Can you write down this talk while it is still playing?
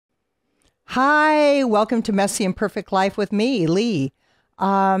Hi, welcome to Messy and Perfect Life with me, Leigh.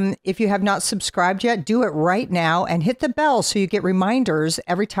 If you have not subscribed yet, do it right now and hit the bell so you get reminders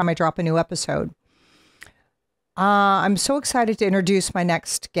every time I drop a new episode. I'm so excited to introduce my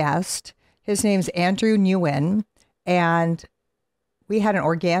next guest. His name's Andrew Nguyen, and we had an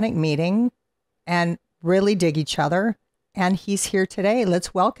organic meeting and really dig each other, and he's here today.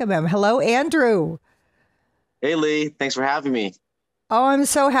 Let's welcome him. Hello, Andrew. Hey Lee, thanks for having me. Oh, I'm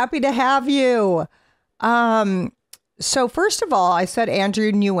so happy to have you. So first of all, I said Andrew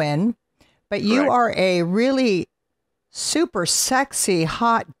Nguyen, but you Correct. are a really super sexy,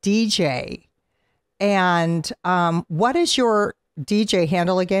 hot DJ. And what is your DJ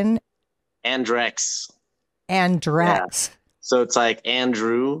handle again? ANDR3X. Yeah. ANDR3X. So it's like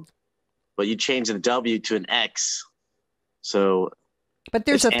Andrew, but you change the W to an X. So But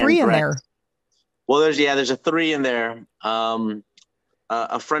there's it's a three in there. ANDR3X. Well, there's a three in there.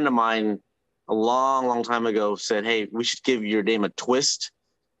 A friend of mine a long, long time ago said, "Hey, we should give your name a twist."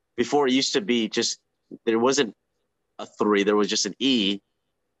 Before it used to be just there wasn't a three, there was just an E.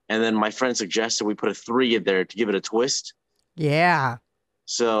 And then my friend suggested we put a three in there to give it a twist. Yeah.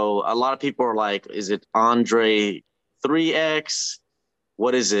 So a lot of people are like, is it Andre 3X?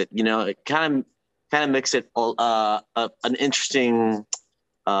 What is it? It kind of makes it an interesting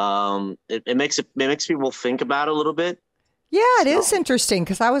it makes people think about it a little bit. Yeah, it is So interesting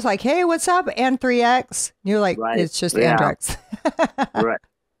because I was like, hey, what's up, AND3X? And you're like, right. it's just Yeah. ANDR3X. Right.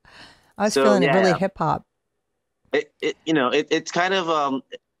 I was So feeling it really yeah, hip hop. it's kind of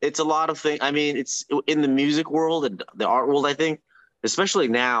it's a lot of things. I mean, it's in the music world and the art world, I think, especially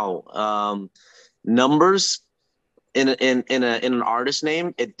now, numbers in an artist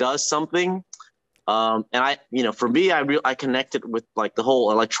name, it does something. And for me, I connected with like the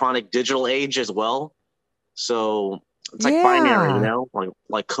whole electronic digital age as well. So it's like binary, Yeah.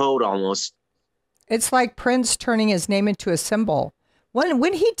 like code almost. It's like Prince turning his name into a symbol.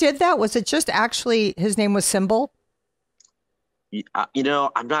 When he did that, was it just actually his name was symbol?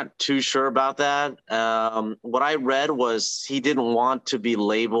 I'm not too sure about that. What I read was he didn't want to be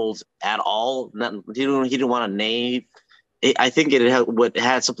labeled at all. He didn't want a name. I think it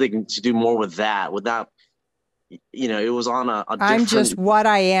had something to do more with that. Without, it was on a I'm just different. what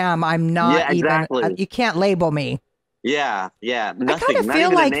I am. I'm not Yeah, even, exactly. you can't label me. Yeah, yeah. I kind Nothing, of not feel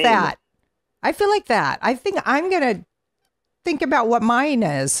even a like name. that. I feel like that. I think I'm going to think about what mine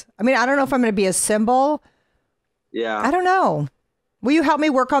is. I mean, I don't know if I'm going to be a symbol. Yeah, I don't know. Will you help me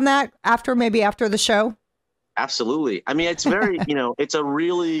work on that maybe after the show? absolutely. I mean, it's very, it's a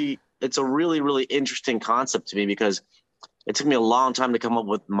really, really interesting concept to me because it took me a long time to come up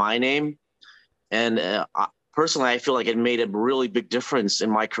with my name. And personally, I feel like it made a really big difference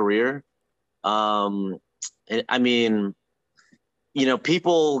in my career. Um, I mean,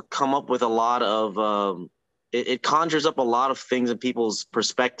 people come up with a lot of, it conjures up a lot of things in people's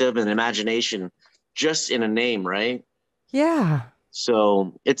perspective and imagination just in a name, right? Yeah.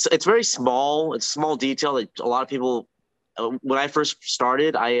 So it's very small. It's a small detail that a lot of people. When I first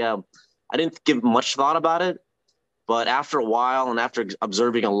started, I didn't give much thought about it, but after a while and after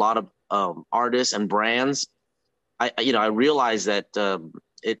observing a lot of artists and brands, I realized that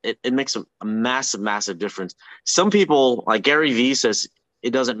it makes a massive, massive difference. Some people, like Gary Vee, says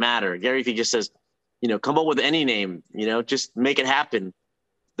it doesn't matter. Gary Vee just says, come up with any name, just make it happen.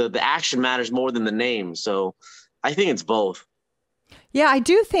 The action matters more than the name. So I think it's both. Yeah, I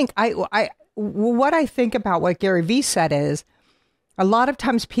do think what I think about what Gary Vee said is a lot of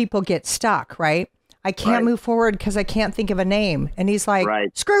times people get stuck, right? I can't Right, move forward because I can't think of a name. And he's like,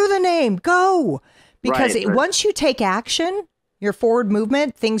 right, screw the name, go. Because right, right. once you take action, your forward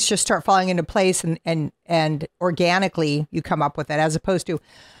movement, things just start falling into place and organically you come up with it as opposed to,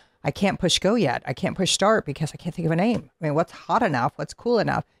 I can't push go yet. I can't push start because I can't think of a name. I mean, what's hot enough? What's cool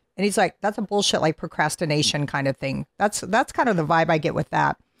enough? And he's like, that's a bullshit like procrastination kind of thing. That's kind of the vibe I get with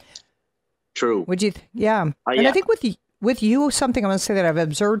that. True. Would you? Yeah. And I Yeah. think with you, something I'm going to say that I've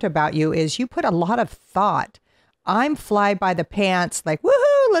observed about you is you put a lot of thought. I'm fly by the pants, like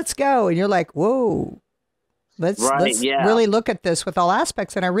woohoo, let's go, and you're like, whoa, Right. let's Yeah. really look at this with all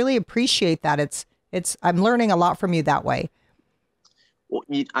aspects, and I really appreciate that. It's I'm learning a lot from you that way.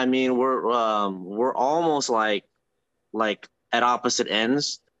 I mean, we're almost like at opposite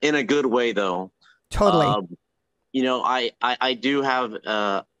ends in a good way, though. Totally. Um, I do have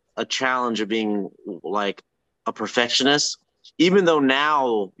a challenge of being like a perfectionist, even though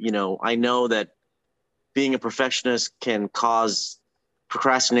now, I know that being a perfectionist can cause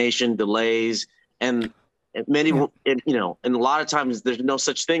procrastination, delays, and many, Yeah. and a lot of times there's no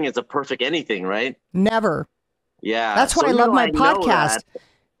such thing as a perfect anything, right? Never. Yeah. That's why So I even love though my I know podcast. that,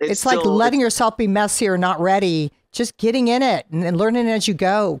 It's like still, letting yourself be messy or not ready, just getting in it and learning as you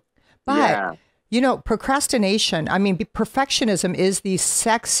go. But, procrastination, I mean, perfectionism is the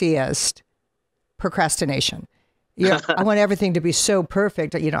sexiest procrastination. I want everything to be so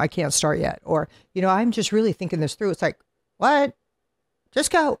perfect. I can't start yet. Or, I'm just really thinking this through. It's like, what? Just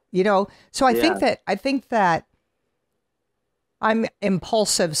go, So I think that I'm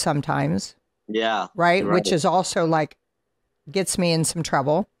impulsive sometimes. Yeah. Right. Which is also like gets me in some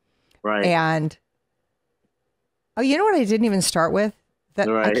trouble. Right. And, you know what I didn't even start with that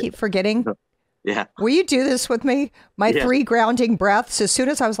I keep forgetting? Yeah. Will you do this with me? My 3 grounding breaths. As soon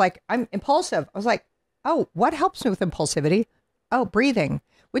as I was like, I'm impulsive, I was like, oh, what helps me with impulsivity? Oh, breathing.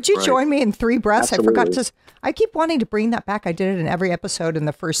 Would you join me in 3 breaths? Absolutely. I forgot I keep wanting to bring that back. I did it in every episode in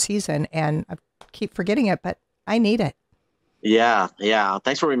the first season and I keep forgetting it, but I need it. Yeah. Yeah.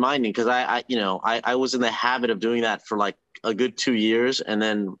 Thanks for reminding. Cause I was in the habit of doing that for like a good 2 years and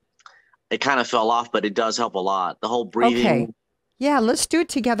then it kind of fell off, but it does help a lot. The whole breathing. Okay. Yeah. Let's do it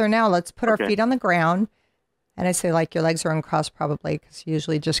together now. Let's put our feet on the ground. And I say like your legs are uncrossed probably because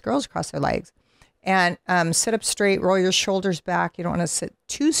usually just girls cross their legs. And sit up straight, roll your shoulders back. You don't want to sit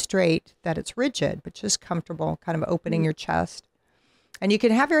too straight that it's rigid, but just comfortable, kind of opening your chest. And you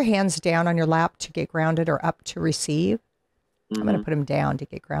can have your hands down on your lap to get grounded or up to receive. I'm going to put them down to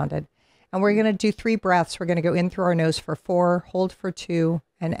get grounded. And we're going to do 3 breaths. We're going to go in through our nose for 4, hold for 2,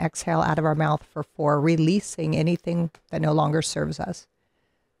 and exhale out of our mouth for 4, releasing anything that no longer serves us.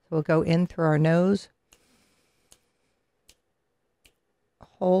 So we'll go in through our nose,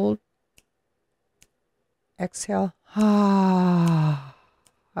 hold, exhale. I'd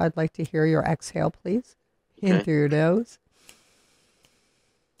like to hear your exhale, please. In through your nose.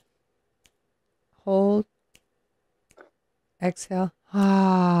 Hold. Exhale.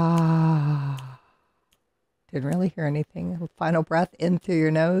 Didn't really hear anything. Final breath in through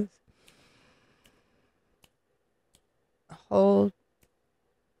your nose. Hold.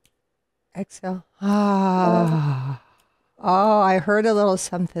 Exhale. Oh, I heard a little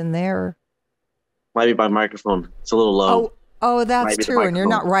something there. Might be my microphone. It's a little low. Oh, that's true. And you're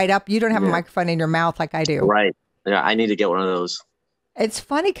not right up. You don't have a microphone in your mouth like I do. Right. Yeah, I need to get one of those. It's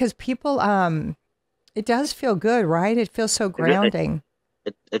funny because people, it does feel good, right? It feels so grounding.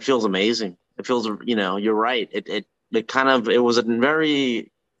 It feels amazing. It feels, you're right. It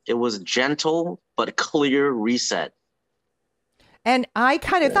was gentle but clear reset. And I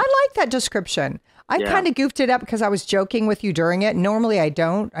like that description. I kind of goofed it up because I was joking with you during it. Normally I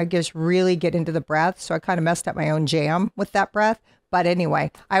don't. I just really get into the breath. So I kind of messed up my own jam with that breath. But anyway,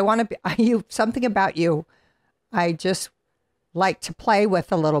 I want to be, something about you I just like to play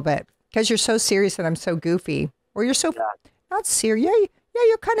with a little bit because you're so serious and I'm so goofy. Or you're so not serious. Yeah,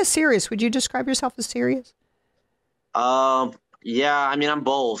 you're kind of serious. Would you describe yourself as serious? Yeah, I mean, I'm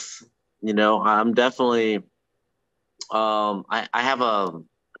both. I'm definitely I have a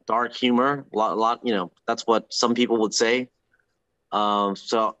dark humor, a lot, that's what some people would say.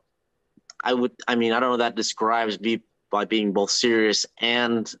 So I don't know, that describes me by being both serious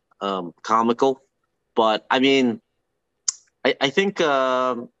and comical, but I mean, I think,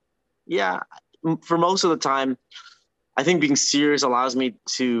 for most of the time, I think being serious allows me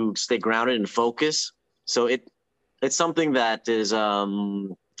to stay grounded and focus. So it's something that is, I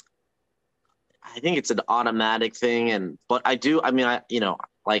think it's an automatic thing. But I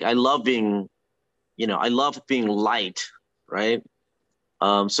love being, I love being light. Right.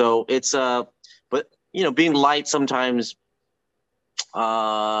 So it's, but being light sometimes,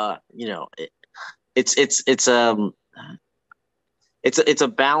 it's a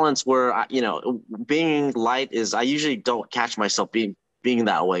balance where, being light is, I usually don't catch myself being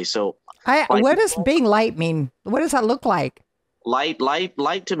that way. So what does being light mean? What does that look like? Light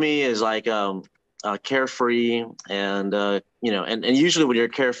to me is like, carefree and, and usually when you're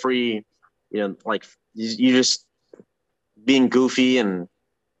carefree, like you just being goofy and,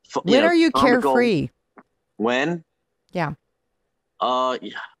 when are you comical. Carefree? When? Yeah. I'm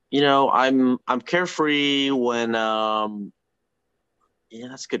carefree when,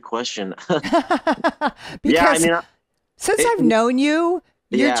 that's a good question. Because since I've known you,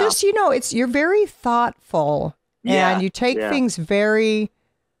 you're just, you're very thoughtful and you take things very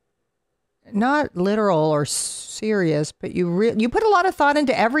not literal or serious, but you put a lot of thought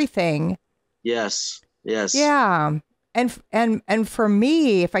into everything. Yes. Yeah. And for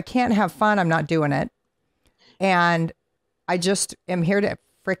me, if I can't have fun, I'm not doing it. And I just am here to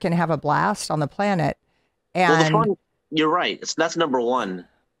freaking have a blast on the planet. And the fun, you're right. That's number one.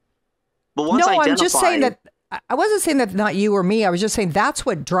 But once I'm just saying that I wasn't saying that not you or me. I was just saying that's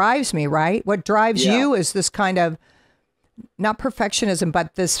what drives me, right? What drives you is this kind of not perfectionism,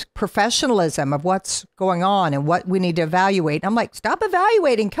 but this professionalism of what's going on and what we need to evaluate. I'm like, stop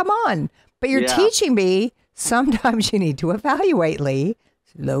evaluating. Come on. But you're teaching me sometimes you need to evaluate, Leigh.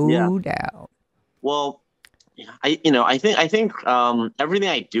 Slow down. Well, I think everything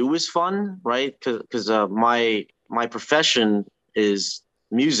I do is fun, right? Because my profession is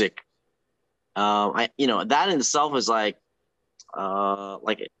music. That in itself is like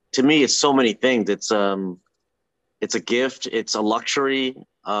to me, it's so many things. It's a gift. It's a luxury.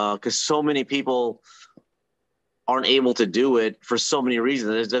 Because so many people aren't able to do it for so many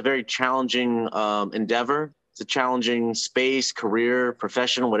reasons. It's a very challenging endeavor. It's a challenging space, career,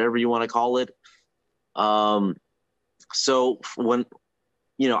 profession, whatever you want to call it. So when,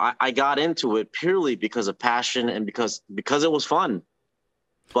 I got into it purely because of passion and because it was fun.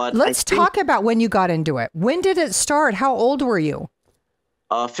 But let's talk about when you got into it. When did it start? How old were you?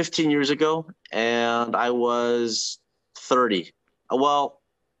 15 years ago, and I was 30. Well,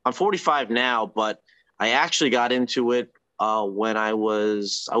 I'm 45 now, but I actually got into it when I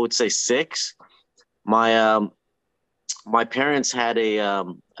was, I would say, 6. My parents had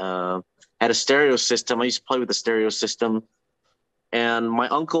a stereo system. I used to play with the stereo system, and my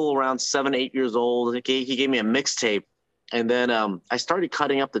uncle, around 7, 8 years old, he gave me a mixtape, and then I started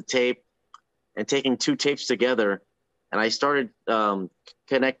cutting up the tape and taking 2 tapes together, and I started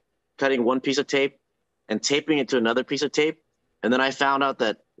cutting one piece of tape and taping it to another piece of tape, and then I found out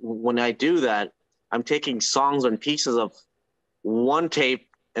that when I do that, I'm taking songs and pieces of one tape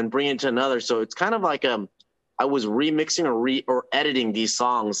and bringing it to another. So it's kind of like I was remixing or editing these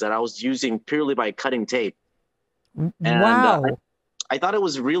songs that I was using purely by cutting tape. And wow. I thought it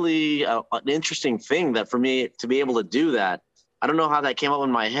was really an interesting thing that for me to be able to do that. I don't know how that came up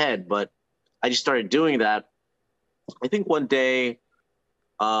in my head, but I just started doing that. I think one day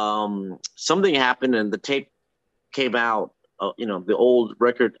something happened and the tape came out, the old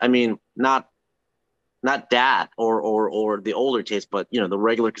record. I mean, not that or the older tapes, but the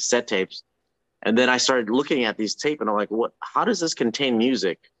regular cassette tapes. And then I started looking at these tape and I'm like, how does this contain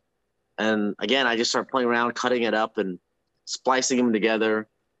music? And again, I just started playing around, cutting it up and splicing them together.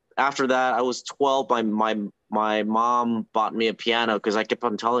 After that, I was 12. My mom bought me a piano because I kept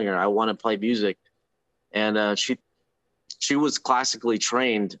on telling her I want to play music. And she was classically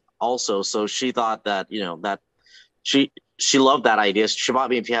trained also. So she thought that, that she loved that idea. She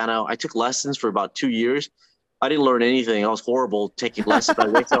bought me a piano. I took lessons for about 2 years. I didn't learn anything. I was horrible taking lessons. I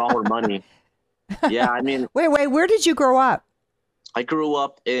wasted all her money. Yeah, I mean. Wait, where did you grow up? I grew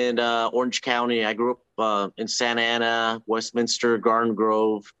up in Orange County. I grew up in Santa Ana, Westminster, Garden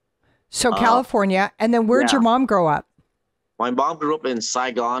Grove. So California. And then where'd your mom grow up? My mom grew up in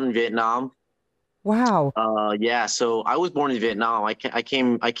Saigon, Vietnam. Wow. Yeah. So I was born in Vietnam. I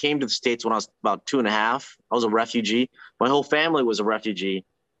came to the States when I was about 2.5. I was a refugee. My whole family was a refugee.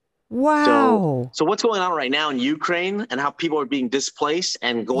 Wow. So what's going on right now in Ukraine and how people are being displaced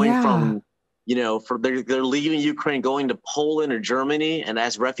and going from, they're leaving Ukraine, going to Poland or Germany and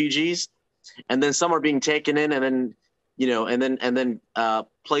as refugees. And then some are being taken in and then,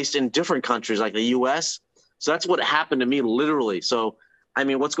 placed in different countries like the US. So that's what happened to me literally. So, I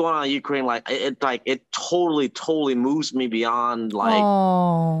mean, what's going on in Ukraine, it totally moves me beyond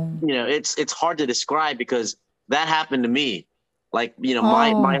it's hard to describe because that happened to me. My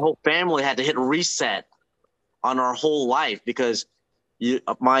whole family had to hit reset on our whole life because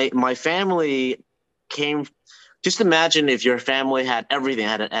my family came. Just imagine if your family had everything,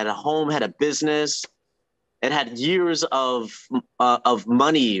 had a home, had a business, it had years of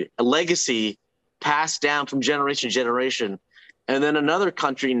money, a legacy passed down from generation to generation. And then another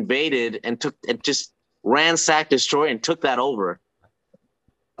country invaded and just ransacked, destroyed, and took that over.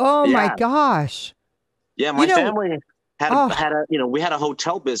 Oh my gosh! Yeah, my family we had a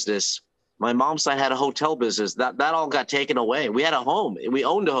hotel business. My mom's side had a hotel business. That all got taken away. We had a home. We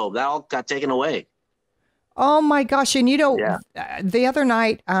owned a home. That all got taken away. Oh my gosh! And the other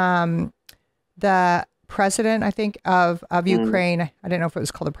night, the president, I think of Ukraine. I don't know if it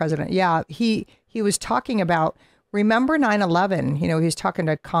was called the president. Yeah, he was talking about. Remember 9/11, he was talking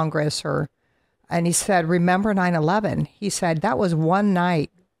to Congress and he said, remember 9/11? He said, that was one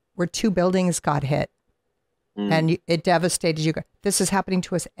night where 2 buildings got hit and it devastated you. This is happening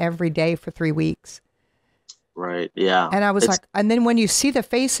to us every day for 3 weeks. Right. Yeah. And I was and then when you see the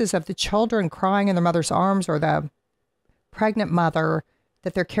faces of the children crying in their mother's arms or the pregnant mother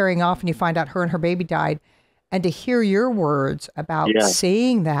that they're carrying off and you find out her and her baby died and to hear your words about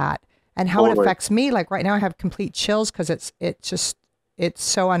seeing that, and how it affects me. Like right now I have complete chills because it's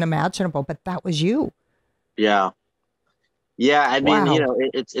so unimaginable, but that was you. Yeah. Yeah. I mean,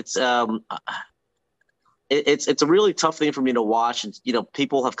 wow. it's a really tough thing for me to watch. And, you know,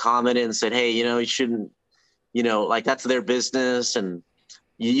 people have commented and said, hey, you know, you shouldn't, you know, like that's their business and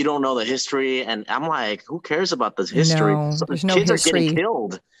you don't know the history. And I'm like, who cares about this history? No, So there's no kids are getting history.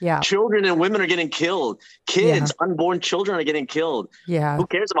 killed. Yeah. Children and women are getting killed. Yeah. Kids, unborn children are getting killed. Yeah. Who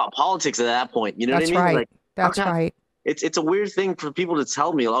cares about politics at that point? You know what I That's mean? right. Like, That's okay, right. it's a weird thing for people to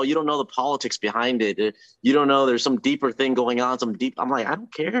tell me, oh, you don't know the politics behind it. You don't know there's some deeper thing going on, some deep. I'm like, I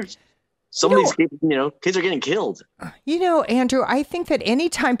don't care. Some You of these know, kids, you know, kids are getting killed. Andrew, I think that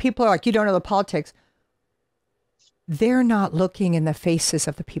anytime people are like, you don't know the politics, they're not looking in the faces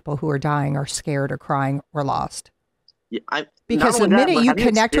of the people who are dying or scared or crying or lost. Yeah, Because the minute you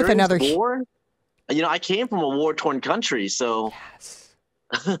connect with another war, you know, I came from a war-torn country, so yes.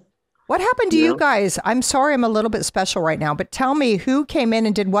 What happened to you guys? I'm sorry, I'm a little bit special right now, but tell me who came in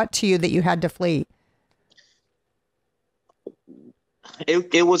and did what to you that you had to flee?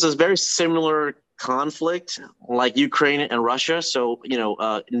 It was a very similar conflict like Ukraine and Russia. So, you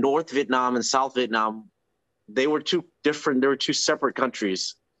know, North Vietnam and South Vietnam, they were two separate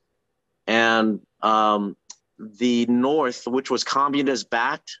countries. And the North, which was communist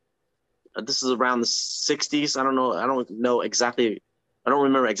backed, this is around the 60s. I don't know exactly. I don't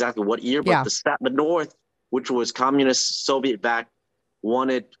remember exactly what year, but the North, which was communist Soviet backed,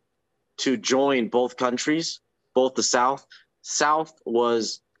 wanted to join both countries, both the South. South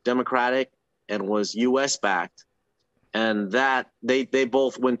was Democratic and was U.S. backed, and that they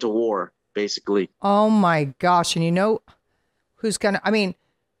both went to war basically. Oh my gosh! And you know who's gonna? I mean,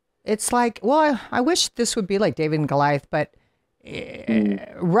 it's like, well, I wish this would be like David and Goliath, but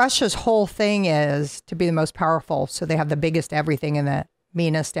Russia's whole thing is to be the most powerful, so they have the biggest everything and the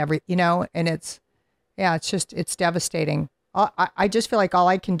meanest and it's it's devastating. I just feel like all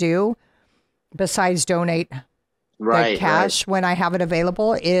I can do besides donate the cash when I have it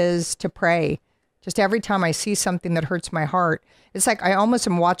available is to pray. Just every time I see something that hurts my heart, it's like I almost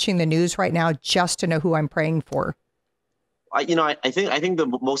am watching the news right now just to know who I'm praying for. I think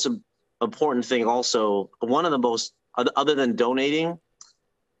the most important thing also, one of the most, other than donating,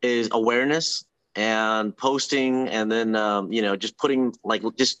 is awareness and posting, and then just putting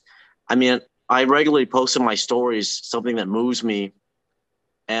I regularly post in my stories something that moves me.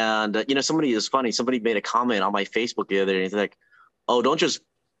 And somebody made a comment on my Facebook the other day. It's like, oh, don't just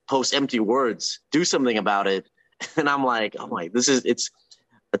post empty words, do something about it. And I'm like, oh my, I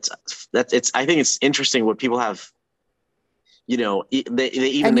think it's interesting what people have. They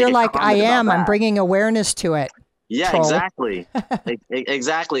even. And you're like, I'm bringing awareness to it. Yeah, troll. Exactly.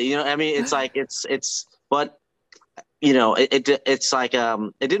 Exactly. I mean, it's like, but it's like,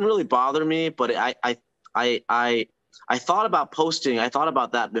 it didn't really bother me, but I thought about posting. I thought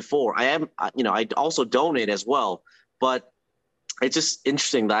about that before. I also donate as well, but it's just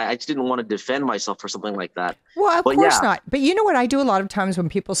interesting that I just didn't want to defend myself for something like that. Well, of course not. But you know what I do a lot of times when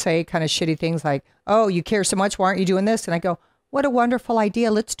people say kind of shitty things like, oh, you care so much, why aren't you doing this? And I go, what a wonderful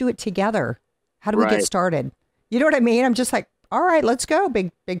idea. Let's do it together. How do we get started? You know what I mean? I'm just like, all right, let's go.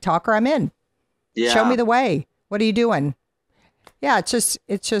 Big talker. I'm in. Yeah. Show me the way. What are you doing? Yeah. It's just,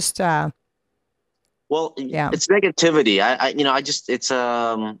 well, it's negativity. I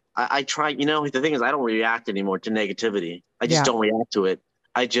try, the thing is, I don't react anymore to negativity. I just don't react to it.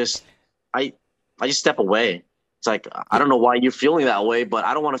 I just step away. It's like, I don't know why you're feeling that way, but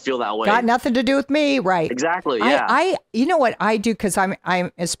I don't want to feel that way. Got nothing to do with me. Right. Exactly. Yeah. You know what I do? Cause I'm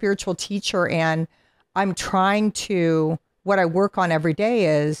a spiritual teacher, and I'm trying to, what I work on every day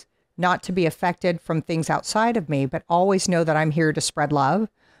is not to be affected from things outside of me, but always know that I'm here to spread love.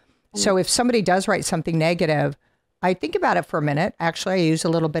 So if somebody does write something negative, I think about it for a minute. Actually, I use a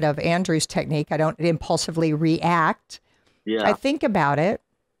little bit of Andrew's technique. I don't impulsively react. Yeah. I think about it,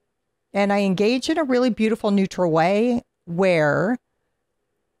 and I engage in a really beautiful, neutral way where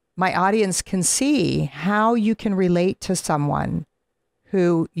my audience can see how you can relate to someone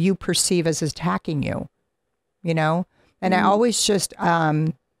who you perceive as attacking you, And I always just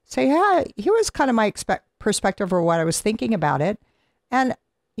say, hey, here was kind of my perspective or what I was thinking about it. And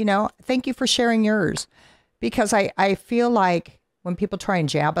thank you for sharing yours, because I feel like when people try and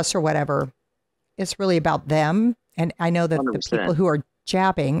jab us or whatever, it's really about them. And I know that 100%. The people who are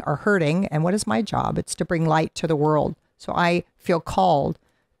jabbing are hurting. And what is my job? It's to bring light to the world. So I feel called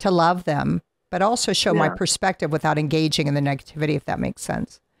to love them, but also show my perspective without engaging in the negativity, if that makes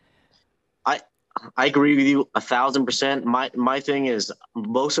sense. I agree with you 1,000%. My thing is,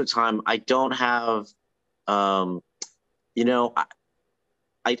 most of the time I don't have, I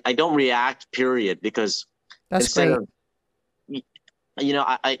don't react, period, because that's great.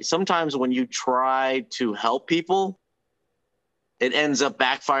 I sometimes when you try to help people, it ends up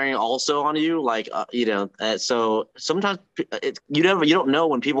backfiring also on you. Like, so sometimes you don't know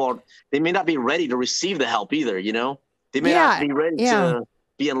when people they may not be ready to receive the help either. They may not be ready to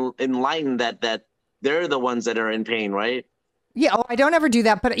be enlightened that they're the ones that are in pain, right? Yeah. Oh, I don't ever do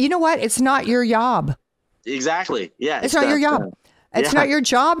that, but you know what? It's not your job. Exactly. Yeah. It's not your job. It's not your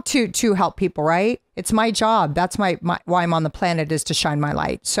job to help people, right? It's my job. That's my why I'm on the planet, is to shine my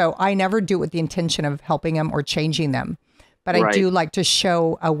light. So I never do it with the intention of helping them or changing them. But I do like to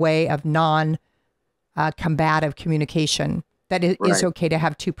show a way of non-combative communication, that it is okay to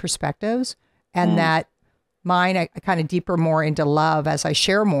have two perspectives, and that mine, I kind of deeper more into love as I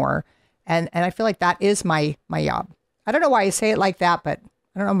share more. And I feel like that is my job. I don't know why I say it like that, but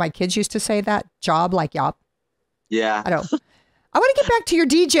I don't know. My kids used to say that, job like job. Yeah. I don't. I want to get back to your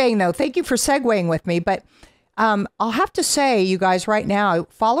DJing though. Thank you for segueing with me. But I'll have to say, you guys, right now,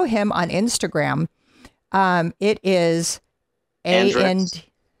 follow him on Instagram. It is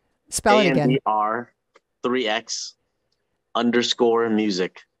spell it again. ANDR3X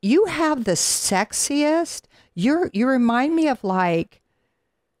 _music. You have the sexiest. You remind me of like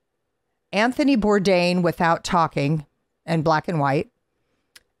Anthony Bourdain without talking, and black and white,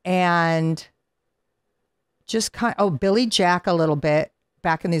 and just Billy Jack a little bit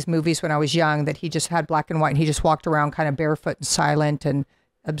back in these movies when I was young, that he just had black and white and he just walked around kind of barefoot and silent and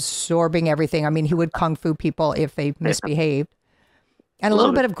absorbing everything. I mean, he would kung fu people if they misbehaved. And a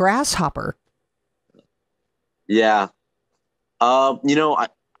little bit of Grasshopper. Yeah.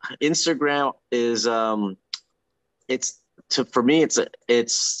 Instagram is for me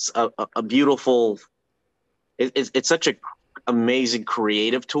it's a beautiful, it's such a amazing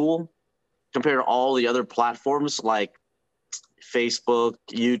creative tool compared to all the other platforms like Facebook,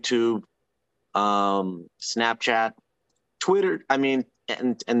 YouTube, Snapchat, Twitter. I mean,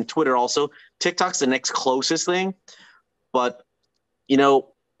 and Twitter also. TikTok's the next closest thing, but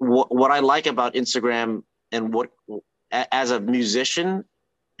what I like about Instagram, and what as a musician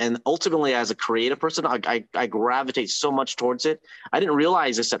and ultimately as a creative person, I gravitate so much towards it. I didn't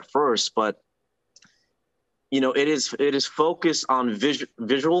realize this at first, but it is focused on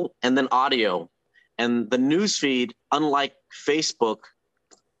visual and then audio, and the newsfeed, unlike Facebook,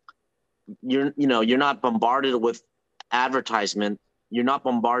 you're not bombarded with advertisement. You're not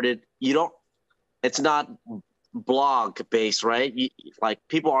bombarded. It's not blog based, right? Like,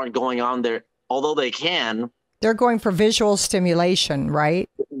 people aren't going on there, although they can. They're going for visual stimulation, right?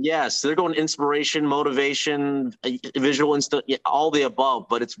 Yes, they're going inspiration, motivation, visual, all the above,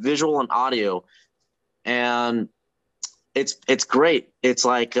 but it's visual and audio. And it's great. It's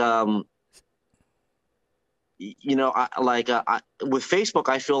like, with Facebook,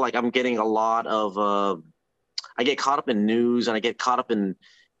 I feel like I'm getting a lot of, I get caught up in news, and I get caught up in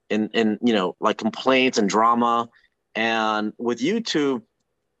like complaints and drama. And with YouTube,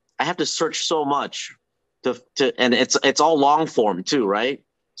 I have to search so much and it's all long form too, right?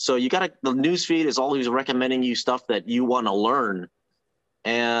 So the news feed is always recommending you stuff that you want to learn.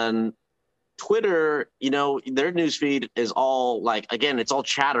 And Twitter, their news feed is all like, again, it's all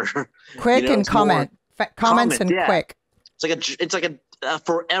chatter. Quick and comments and quick. It's like a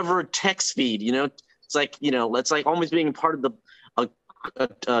forever text feed, It's like, it's like almost being part of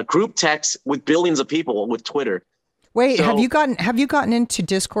a group text with billions of people with Twitter. Wait, so, have you gotten into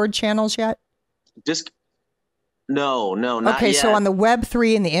Discord channels yet? No, not okay, yet. So on the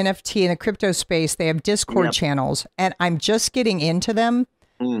Web3 and the NFT and the crypto space, they have Discord channels, and I'm just getting into them.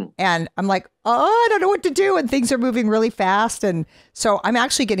 And I'm like, I don't know what to do. And things are moving really fast. And so I'm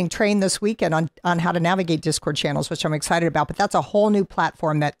actually getting trained this weekend on how to navigate Discord channels, which I'm excited about. But that's a whole new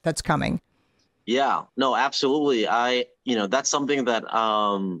platform that's coming. Yeah, no, absolutely. That's something that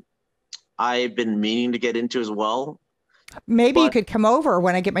I've been meaning to get into as well. Maybe you could come over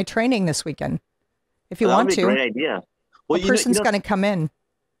when I get my training this weekend, if you want to. That would be a great idea. Well, a person's going to come in.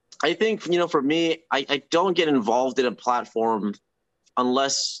 I think, for me, I don't get involved in a platform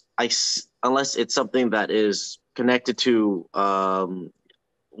unless it's something that is connected to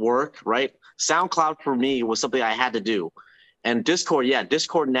work, right? SoundCloud for me was something I had to do. And Discord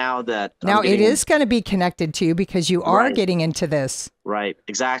now it is going to be connected to you because you are getting into this. Right,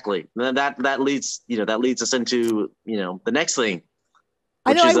 exactly. And that leads us into, the next thing.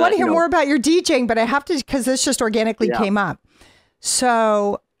 I know I want to hear more about your DJing, but I have to, because this just organically came up.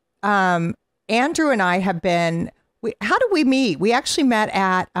 So Andrew and I have been, how did we meet? We actually met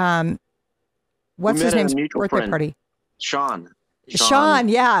at, what's his name's birthday party? Sean,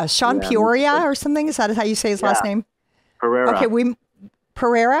 yeah. Sean Peoria or something. Is that how you say his last name? Pereira. Okay,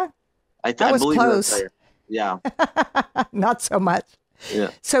 Pereira? That was close. Yeah. Not so much.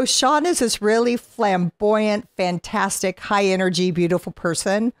 Yeah. So Sean is this really flamboyant, fantastic, high energy, beautiful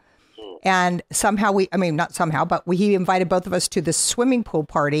person. And somehow not somehow, but he invited both of us to this swimming pool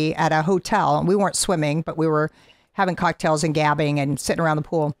party at a hotel. And we weren't swimming, but we were having cocktails and gabbing and sitting around the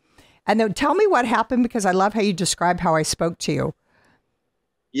pool. And then tell me what happened, because I love how you describe how I spoke to you.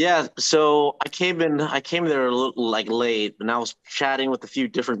 Yeah, so I came there a little like late, and I was chatting with a few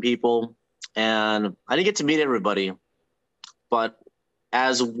different people, and I didn't get to meet everybody. But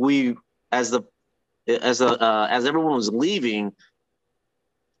as everyone was leaving,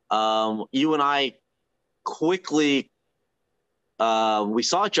 you and I quickly we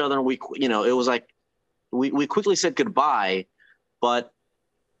saw each other, and it was like we quickly said goodbye, but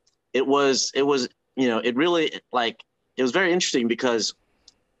it was it really like it was very interesting because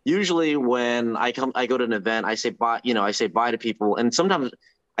usually when I go to an event, I say bye, I say bye to people. And sometimes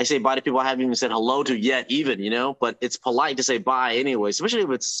I say bye to people I haven't even said hello to yet, but it's polite to say bye anyway, especially if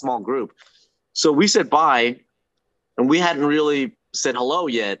it's a small group. So we said bye, and we hadn't really said hello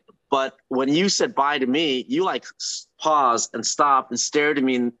yet. But when you said bye to me, you like paused and stopped and stared at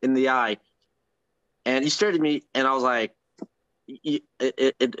me in the eye. And you stared at me, and I was like,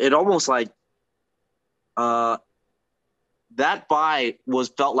 it almost like, that bye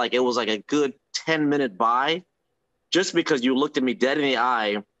felt like it was like a good 10-minute bye, just because you looked at me dead in the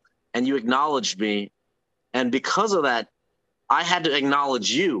eye and you acknowledged me. And because of that, I had to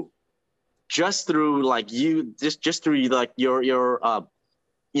acknowledge you just through like just through like your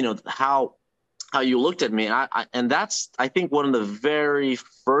how you looked at me. And that's, I think, one of the very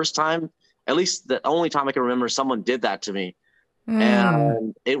first time, at least the only time I can remember someone did that to me.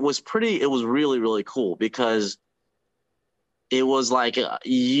 And it was really, really cool, because it was like,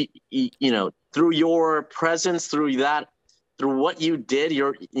 through your presence, through what you did,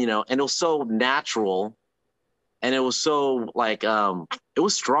 and it was so natural, and it was so like, it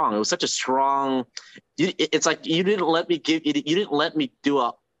was strong. It was such a strong, it's like, you didn't let me do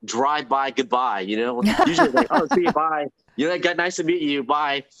a drive-by goodbye, usually like, oh, see you, bye. Got nice to meet you,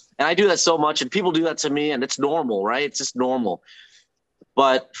 bye. And I do that so much, and people do that to me, and it's normal, right? It's just normal.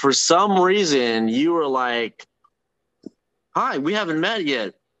 But for some reason, you were like, hi, we haven't met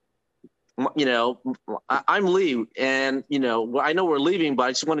yet. I'm Leigh, and I know we're leaving, but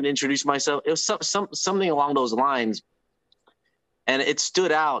I just wanted to introduce myself. It was something along those lines, and it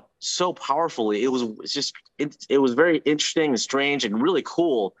stood out so powerfully. It was very interesting and strange and really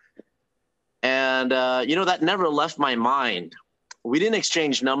cool, and that never left my mind. We didn't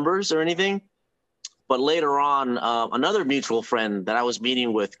exchange numbers or anything, but later on, another mutual friend that I was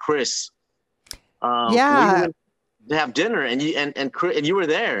meeting with, Chris, Yeah. to have dinner, and you were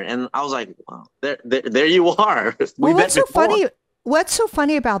there, and I was like, wow, there you are. Well, what's so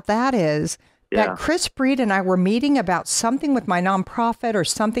funny about that is that Chris Breed and I were meeting about something with my nonprofit or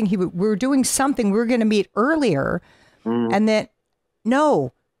something. We were doing something. We were going to meet earlier. And then,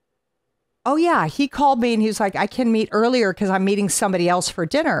 no. Oh yeah. He called me and he was like, I can meet earlier because I'm meeting somebody else for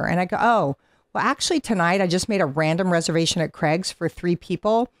dinner. And I go, oh, well, actually tonight I just made a random reservation at Craig's for 3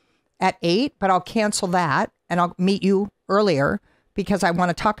 people at 8, but I'll cancel that and I'll meet you earlier because I want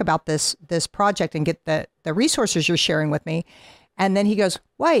to talk about this project and get the resources you're sharing with me. And then he goes,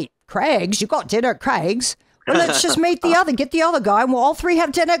 wait, Craig's? You got dinner at Craig's? Well, let's just get the other guy, and we'll all 3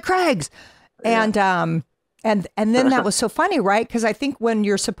 have dinner at Craig's. Yeah. And then that was so funny, right? Because I think when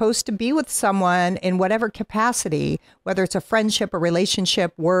you're supposed to be with someone in whatever capacity, whether it's a friendship, a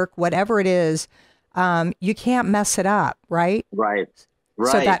relationship, work, whatever it is, you can't mess it up, right? Right.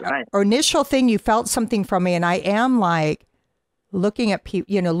 So that initial thing, you felt something from me, and I am like looking at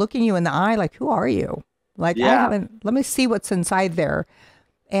people, looking you in the eye, like, who are you? Like, let me see what's inside there.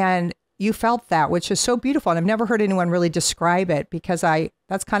 And you felt that, which is so beautiful. And I've never heard anyone really describe it, because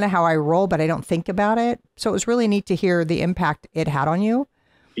that's kind of how I roll, but I don't think about it. So it was really neat to hear the impact it had on you.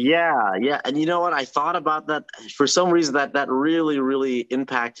 Yeah. Yeah. And you know what? I thought about that for some reason, that really, really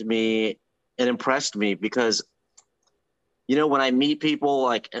impacted me and impressed me, because when I meet people,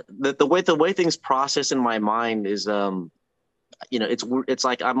 like the way things process in my mind is, it's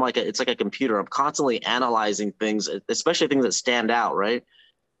like it's like a computer. I'm constantly analyzing things, especially things that stand out, right?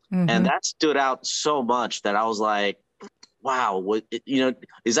 Mm-hmm. And that stood out so much that I was like, wow,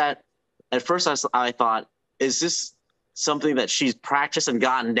 is that? At first, I thought, is this something that she's practiced and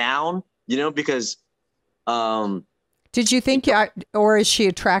gotten down? Because. Did you think, or is she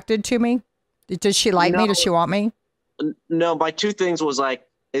attracted to me? Does she like me? Does she want me? No, my 2 things was like,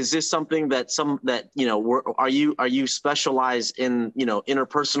 is this something that are you specialized in,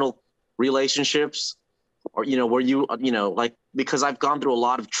 interpersonal relationships, or, were you, like, because I've gone through a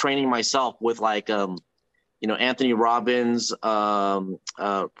lot of training myself with like, Anthony Robbins, like a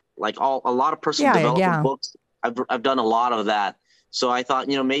lot of personal development books. I've done a lot of that. So I thought,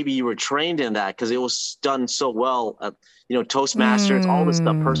 maybe you were trained in that because it was done so well. Toastmasters, all this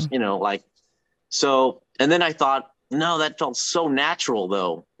stuff, so, and then I thought, no, that felt so natural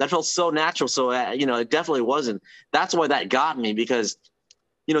though. That felt so natural. So, it definitely wasn't. That's why that got me because,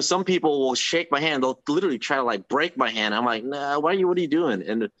 some people will shake my hand. They'll literally try to like break my hand. I'm like, nah, what are you doing?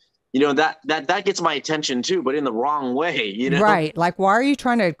 And, that gets my attention too, but in the wrong way, Right. Like, why are you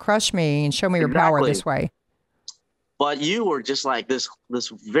trying to crush me and show me your power this way? But you were just like this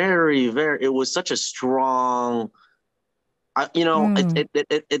very, very, it was such a strong,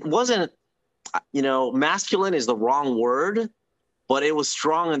 it wasn't, masculine is the wrong word, but it was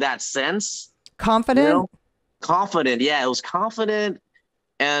strong in that sense. Confident? Confident. Yeah, it was confident.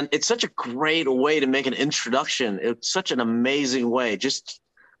 And it's such a great way to make an introduction. It's such an amazing way. Just,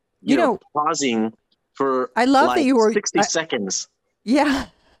 pausing for I love like that you were 60 seconds. Yeah.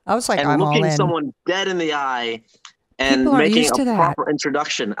 I was like, and I'm looking all in. someone dead in the eye and making a proper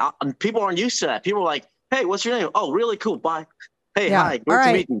introduction. People aren't used to that. People are like, hey, what's your name? Oh, really cool. Bye. Hey, hi. Great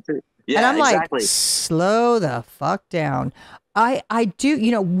to meet you too. Yeah, and I'm exactly. like, slow the fuck down. I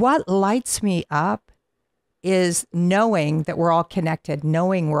do, what lights me up is knowing that we're all connected,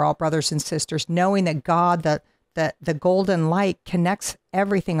 knowing we're all brothers and sisters, knowing that God, the golden light connects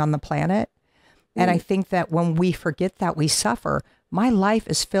everything on the planet. And I think that when we forget that, we suffer. My life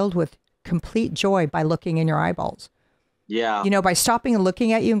is filled with complete joy by looking in your eyeballs. Yeah. By stopping and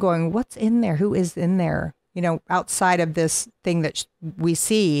looking at you and going, what's in there? Who is in there? Outside of this thing that we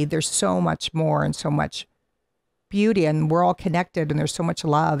see, there's so much more and so much beauty, and we're all connected and there's so much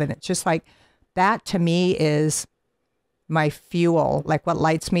love. And it's just like, that to me is my fuel, like what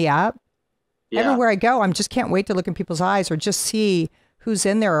lights me up. Yeah. Everywhere I go, just can't wait to look in people's eyes or just see who's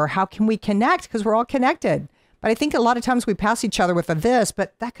in there or how can we connect, because we're all connected. But I think a lot of times we pass each other with this,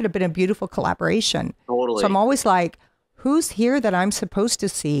 but that could have been a beautiful collaboration. Totally. So I'm always like, who's here that I'm supposed to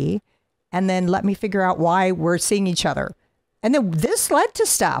see? And then let me figure out why we're seeing each other. And then this led to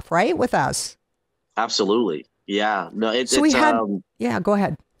stuff, right, with us. Absolutely. Yeah. No, go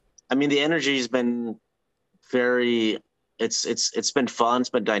ahead. I mean, the energy has been it's been fun. It's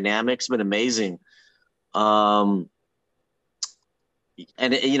been dynamic. It's been amazing. And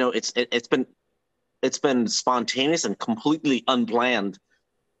it's been spontaneous and completely unplanned.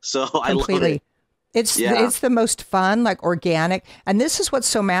 So I love it. It's the most fun, like organic. And this is what's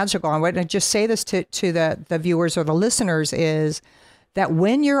so magical. I want to just say this to the viewers or the listeners is that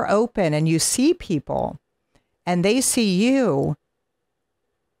when you're open and you see people and they see you,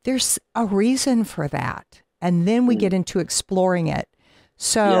 there's a reason for that. And then we get into exploring it.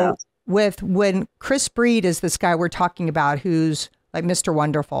 So when Chris Breed is this guy we're talking about, who's like Mr.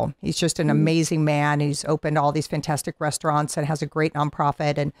 Wonderful. He's just an amazing man. He's opened all these fantastic restaurants and has a great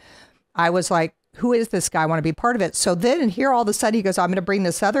nonprofit. And I was like, who is this guy? I want to be part of it. So then here all of a sudden he goes, I'm going to bring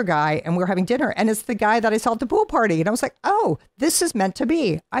this other guy and we're having dinner. And it's the guy that I saw at the pool party. And I was like, oh, this is meant to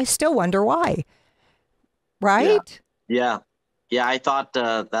be. I still wonder why. Right? Yeah. I thought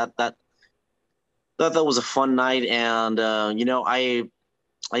that was a fun night. And, I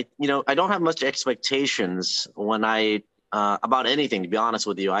don't have much expectations when about anything, to be honest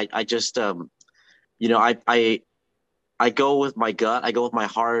with you. I just, I go with my gut. I go with my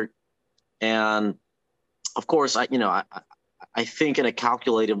heart. And of course, I think in a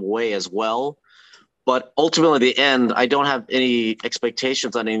calculated way as well, but ultimately at the end, I don't have any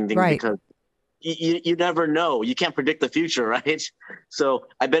expectations on anything because you never know. You can't predict the future, right? So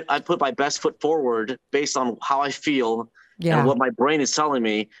I put my best foot forward based on how I feel and what my brain is telling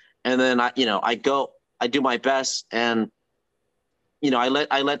me. And then I do my best, and I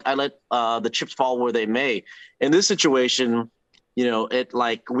let the chips fall where they may. In this situation,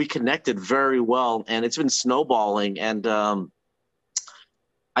 we connected very well, and it's been snowballing. And we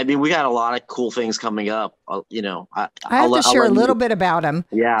got a lot of cool things coming up. I have to share a little bit about them.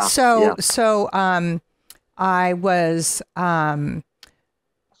 Yeah. So I was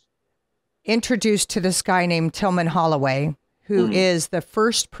introduced to this guy named Tillman Holloway, who is the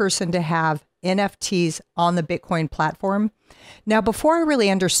first person to have NFTs on the Bitcoin platform. Now, before I really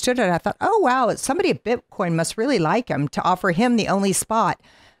understood it, I thought, oh, wow, somebody at Bitcoin must really like him to offer him the only spot.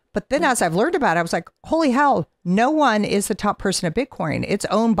 But then as I've learned about it, I was like, holy hell, no one is the top person at Bitcoin. It's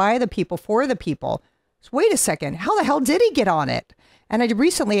owned by the people for the people. So wait a second, how the hell did he get on it? And I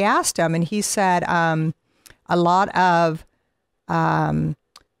recently asked him, and he said a lot of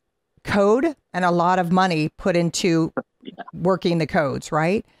code and a lot of money put into working the codes,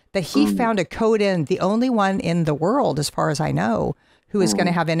 right? That he found a code the only one in the world, as far as I know, who is going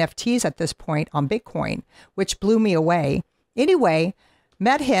to have NFTs at this point on Bitcoin, which blew me away. Anyway,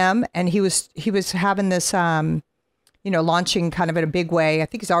 met him, and he was having this, launching kind of in a big way.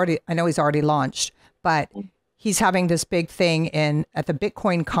 I know he's already launched, but he's having this big thing at the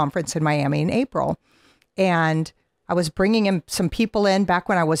Bitcoin conference in Miami in April. And I was bringing him some people in back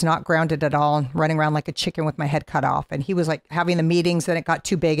when I was not grounded at all and running around like a chicken with my head cut off. And he was like having the meetings, then it got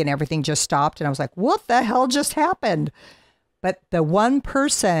too big and everything just stopped. And I was like, what the hell just happened? But the one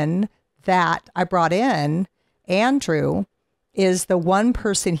person that I brought in, Andrew, is the one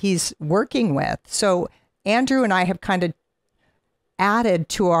person he's working with. So Andrew and I have kind of added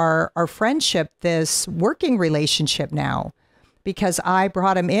to our friendship this working relationship now, because I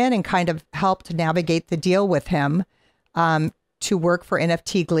brought him in and kind of helped navigate the deal with him to work for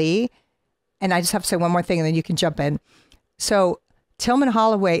NFT Leigh. And I just have to say one more thing and then you can jump in. So Tillman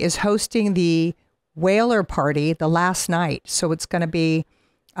Holloway is hosting the Whaler Party the last night. So it's going to be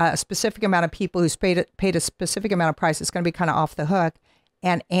a specific amount of people who's paid a specific amount of price. It's going to be kind of off the hook.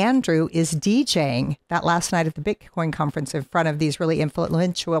 And Andrew is DJing that last night at the Bitcoin conference in front of these really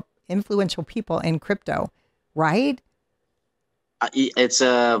influential people in crypto, right? It's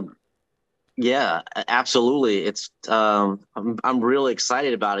yeah, absolutely. It's I'm really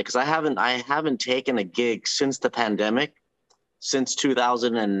excited about it because I haven't taken a gig since the pandemic, since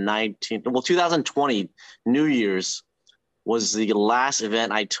 2019. Well, 2020 New Year's was the last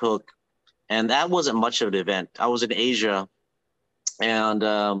event I took, and that wasn't much of an event. I was in Asia, and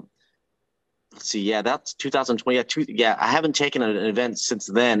let's see, yeah, that's 2020. Yeah, I haven't taken an event since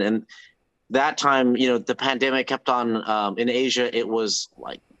then, and that time, the pandemic kept on in Asia. It was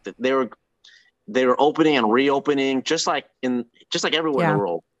like they were opening and reopening, just like everywhere in the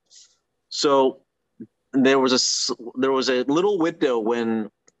world. So there was a little window when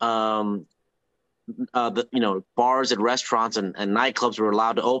bars and restaurants and nightclubs were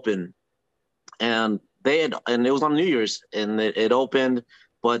allowed to open, and it was on New Year's, and it opened,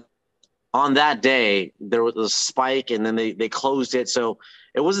 but on that day there was a spike, and then they closed it. So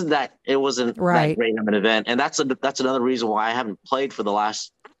it wasn't that right. That great of an event, and that's another reason why I haven't played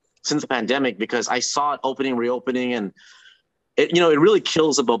since the pandemic, because I saw it opening, reopening, and it really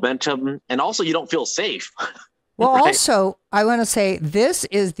kills the momentum, and also you don't feel safe. Well, right? Also, I want to say this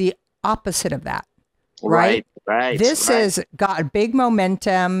is the opposite of that, right? Right. This has got big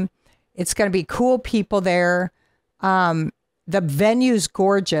momentum. It's going to be cool people there. The venue's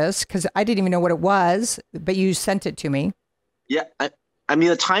gorgeous because I didn't even know what it was, but you sent it to me. Yeah, I mean,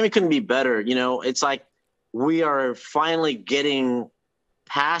 the timing couldn't be better. It's like we are finally getting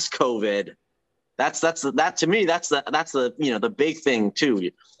past COVID. That's to me, that's the big thing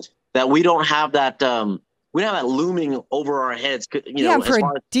too, that we don't have that looming over our heads. Yeah, for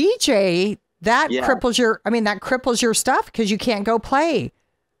a DJ, that cripples your stuff because you can't go play.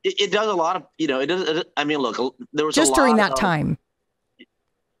 It does a lot of, it does. I mean, look, there was just during that time.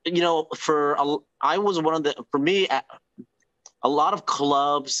 I was one of for me, a lot of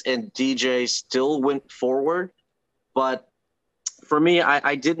clubs and DJs still went forward, but for me,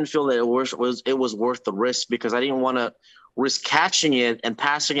 I didn't feel that it was worth the risk, because I didn't want to risk catching it and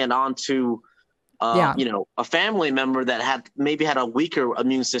passing it on to a family member that had a weaker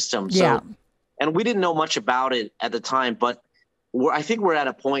immune system. So, and we didn't know much about it at the time, but I think we're at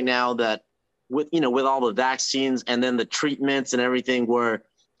a point now that with all the vaccines and then the treatments and everything, where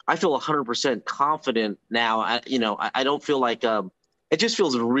I feel 100% confident now. I don't feel like it just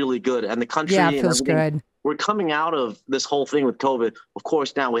feels really good, and the country it feels good. We're coming out of this whole thing with COVID. Of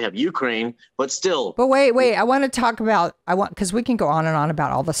course, now we have Ukraine, but still. But wait, I want to talk about, because we can go on and on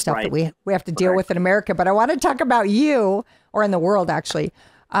about all the stuff that we have to deal with in America, but I want to talk about you, or in the world, actually.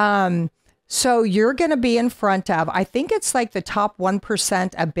 So you're going to be in front of, I think it's like the top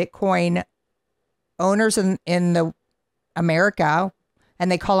 1% of Bitcoin owners in the America,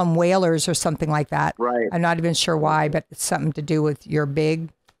 and they call them whalers or something like that. Right. I'm not even sure why, but it's something to do with your big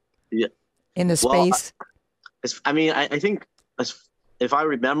in the space. I think if I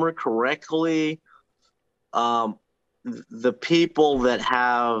remember correctly, the people that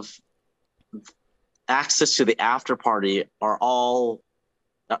have access to the after party are all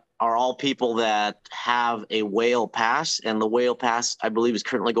people that have a whale pass, and the whale pass, I believe, is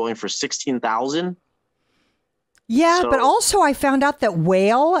currently going for 16,000. Yeah, but also I found out that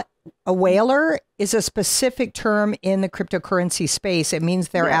a whaler is a specific term in the cryptocurrency space. It means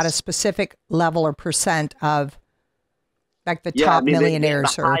they're at a specific level or percent of like the top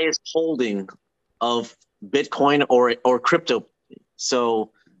millionaires, the highest holding of Bitcoin or crypto. So,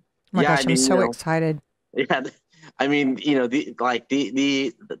 oh my gosh, I'm so excited. Yeah, I mean, a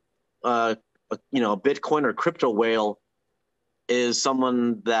Bitcoin or crypto whale is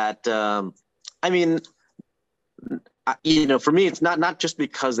someone that, I mean, for me, it's not just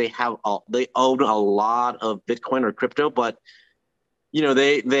because they own a lot of Bitcoin or crypto, but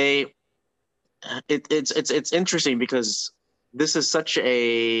it's interesting because this is such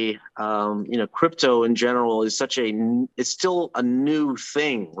a crypto in general is it's still a new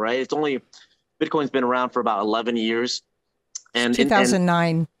thing, right? Bitcoin's been around for about 11 years, and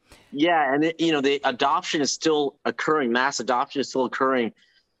 2009. Yeah, and the adoption is still occurring. Mass adoption is still occurring,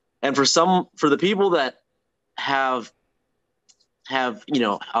 and for the people that have got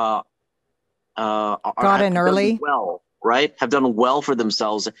in early, well, right, have done well for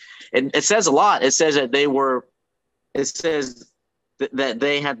themselves, and it says a lot. It says that that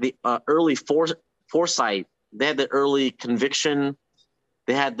they had the early foresight. They had the early conviction.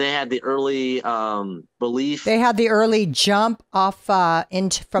 They had the early belief. They had the early jump off from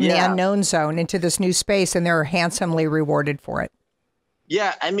the unknown zone into this new space, and they're handsomely rewarded for it.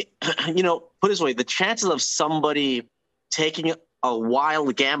 Yeah, I mean, put it this way: the chances of somebody taking a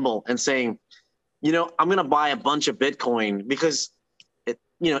wild gamble and saying, I'm going to buy a bunch of Bitcoin because, at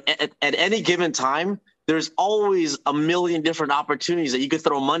any given time, there's always a million different opportunities that you could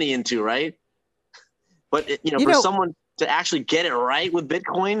throw money into, right? But for someone to actually get it right with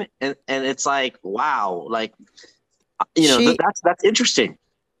Bitcoin, and it's like, wow, like, that's interesting.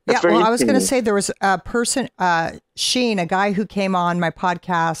 That's I was going to say there was a person, Sheen, a guy who came on my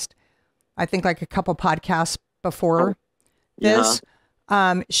podcast, I think like a couple podcasts before this.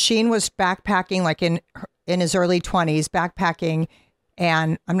 Sheen was backpacking, like in his early 20s, backpacking,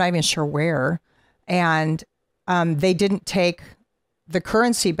 and I'm not even sure where. And they didn't take the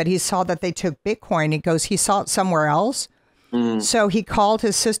currency, but he saw that they took Bitcoin. He saw it somewhere else. So he called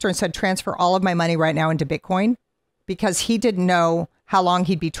his sister and said, transfer all of my money right now into Bitcoin, because he didn't know how long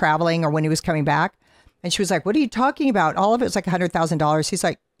he'd be traveling or when he was coming back. And she was like, what are you talking about? All of it was like $100,000. He's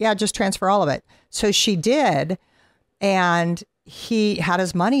like, yeah, just transfer all of it. So she did. And he had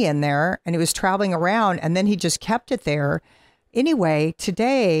his money in there and he was traveling around, and then he just kept it there. Anyway,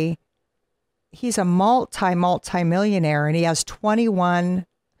 today he's a multi-millionaire, and he has 21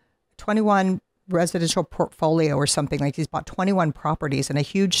 residential portfolio or something. Like, he's bought 21 properties and a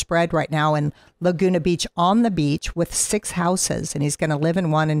huge spread right now in Laguna Beach, on the beach, with 6 houses, and he's going to live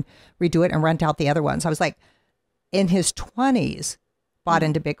in one and redo it and rent out the other ones. I was like, in his 20s, bought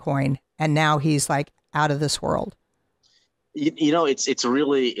into Bitcoin, and now he's like out of this world. I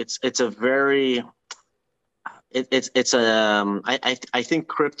think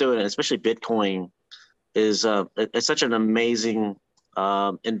crypto, and especially Bitcoin, is it's such an amazing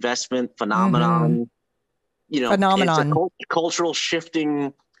investment phenomenon. Phenomenon. It's a cultural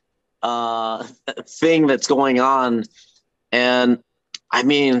shifting thing that's going on, and I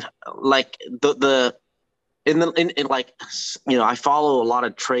mean, like I follow a lot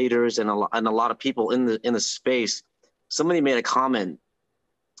of traders and a lot of people in the space. Somebody made a comment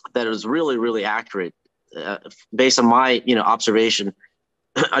that was really, really accurate based on my observation.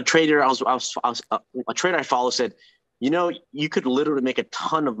 A trader I follow said, you could literally make a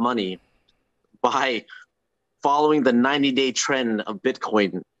ton of money by following the 90-day trend of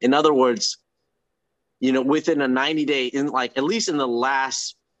Bitcoin. In other words, within a 90-day, at least in the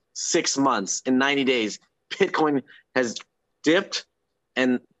last 6 months, in 90 days, Bitcoin has dipped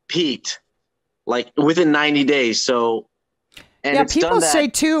and peaked like within 90 days. So, and people say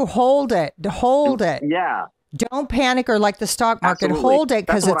too, hold it. Yeah. Don't panic, or like the stock market, Absolutely. Hold it,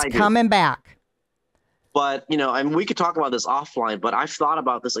 because it's coming back. But, I mean, we could talk about this offline, but I've thought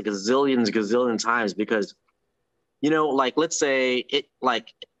about this like a gazillion times, because, like, let's say it,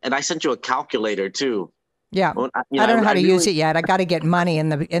 like, and I sent you a calculator too. Yeah. I don't know how to use it yet. I got to get money in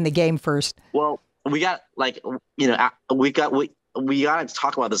the game first. Well, we got we got to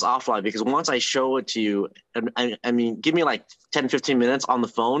talk about this offline, because once I show it to you, I mean, give me like 10, 15 minutes on the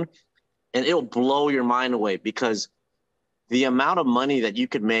phone, and it'll blow your mind away, because the amount of money that you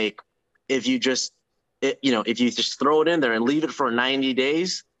could make if you just, if you just throw it in there and leave it for 90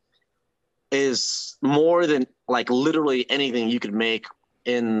 days is more than like literally anything you could make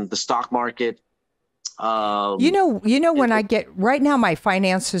in the stock market. When I get right now, my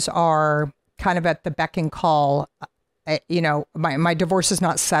finances are kind of at the beck and call. My divorce is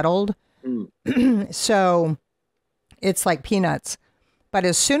not settled. So it's like peanuts. But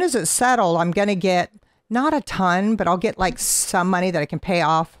as soon as it's settled, I'm going to get not a ton, but I'll get like some money that I can pay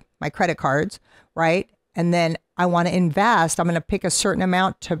off my credit cards, right? And then I want to invest. I'm going to pick a certain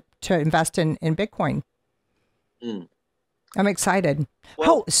amount to invest in Bitcoin. I'm excited.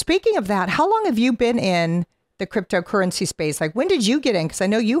 Well, speaking of that, how long have you been in the cryptocurrency space? Like, when did you get in? Because I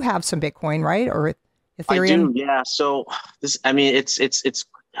know you have some Bitcoin, right? Or Ethereum? I do. Yeah. So I mean,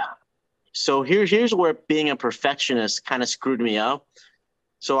 so here's where being a perfectionist kind of screwed me up.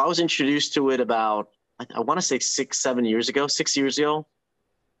 So I was introduced to it about, I want to say 6 years ago.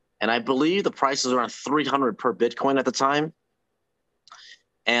 And I believe the price was around 300 per Bitcoin at the time.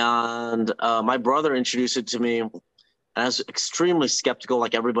 And my brother introduced it to me, and I was extremely skeptical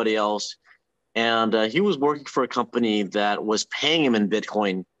like everybody else. And he was working for a company that was paying him in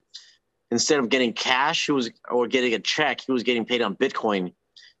Bitcoin. Instead of getting cash, or getting a check, he was getting paid on Bitcoin.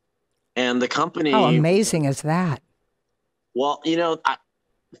 And the company. How amazing is that? Well,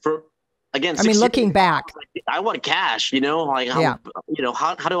 again, I mean, looking back, I want cash, like how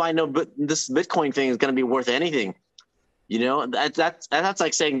do I know this Bitcoin thing is going to be worth anything? That's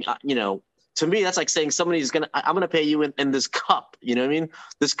like saying, to me, that's like saying I'm going to pay you in this cup, you know what I mean?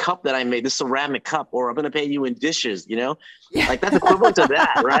 This cup that I made, this ceramic cup, or I'm going to pay you in dishes, like that's equivalent to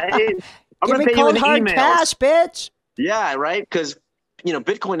that, right? I'm give going to me pay you in hard emails. cash, bitch. Yeah, right. Because,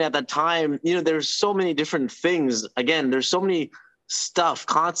 Bitcoin at that time, there's so many different things. Again, there's so many stuff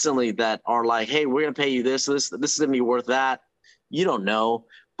constantly that are like, hey, we're going to pay you this is going to be worth that. You don't know.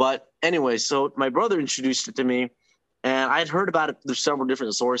 But anyway, so my brother introduced it to me, and I'd heard about it through several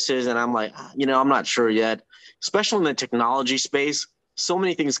different sources. And I'm like, I'm not sure yet, especially in the technology space. So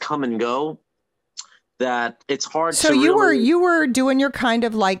many things come and go that it's hard to. So you were doing your kind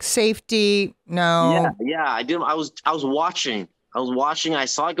of like safety. No. Yeah. I did. I was watching. I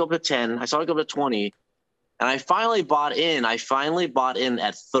saw it go up to 10. I saw it go up to 20. And I finally bought in.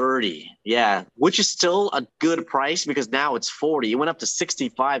 At 30. Yeah, which is still a good price because now it's 40. It went up to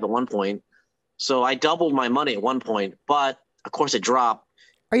 65 at one point. So I doubled my money at one point. But, of course, it dropped.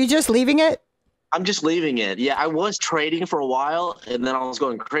 Are you just leaving it? I'm just leaving it. Yeah, I was trading for a while, and then I was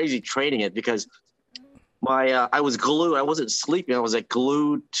going crazy trading it because I was glued. I wasn't sleeping. I was like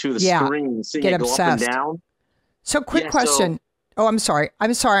glued to the screen, seeing it go up and down. So quick question. Oh, I'm sorry.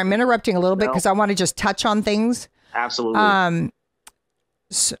 I'm interrupting a little bit because I want to just touch on things. Absolutely.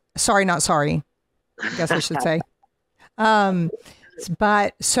 Sorry, not sorry. I guess I should say.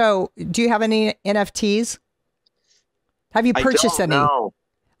 But so do you have any NFTs? Have you purchased any? No.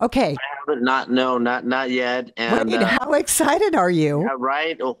 Okay. I haven't, not yet. And how excited are you? Yeah,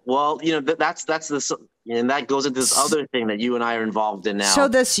 right. Well, that's this, and that goes into this other thing that you and I are involved in now. So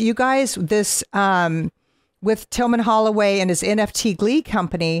with Tillman Holloway and his NFT Glee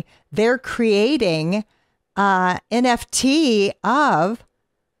company, they're creating NFT of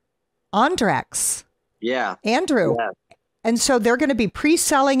ANDR3X. Yeah. Andrew. Yeah. And so they're going to be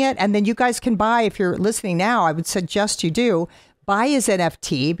pre-selling it. And then you guys can buy, if you're listening now, I would suggest you do, buy his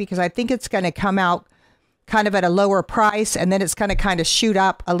NFT because I think it's going to come out kind of at a lower price. And then it's going to kind of shoot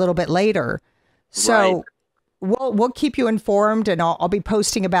up a little bit later. So we'll keep you informed, and I'll be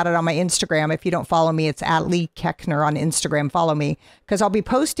posting about it on my Instagram. If you don't follow me, it's at Leigh Keckner on Instagram. Follow me because I'll be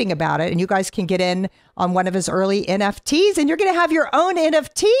posting about it, and you guys can get in on one of his early NFTs, and you're going to have your own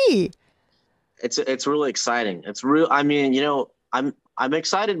NFT. It's really exciting. It's real. I mean, I'm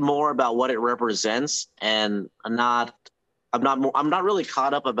excited more about what it represents, and I'm not really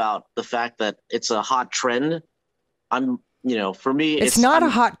caught up about the fact that it's a hot trend. For me, it's not a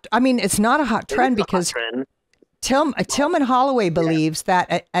hot trend because Tillman Holloway believes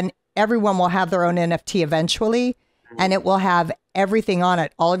that and everyone will have their own NFT eventually, and it will have everything on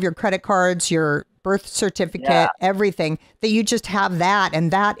it, all of your credit cards, your birth certificate, everything, that you just have that, and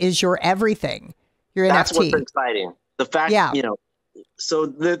that is your everything, your That's NFT. What's exciting. The fact, so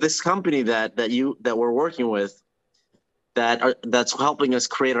this company that we're working with, that's helping us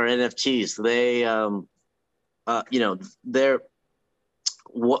create our NFTs. They,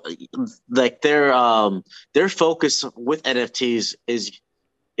 their focus with NFTs is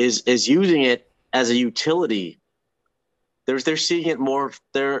using it as a utility. They're seeing it more.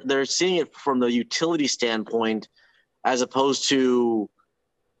 They're seeing it from the utility standpoint, as opposed to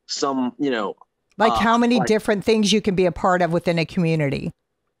some how many different things you can be a part of within a community.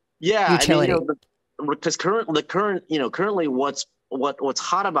 Yeah, utility. Because currently what's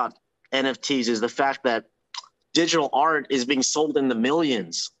hot about NFTs is the fact that digital art is being sold in the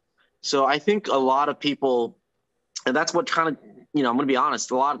millions. So I think a lot of people, and that's what kind of, I'm going to be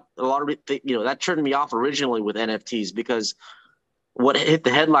honest, a lot of that turned me off originally with NFTs, because what hit the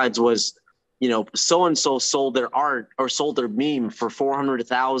headlines was, so-and-so sold their art or sold their meme for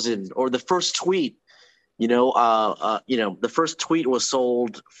 400,000, or the first tweet, the first tweet was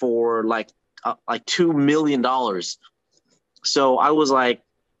sold for like $2 million. So I was like,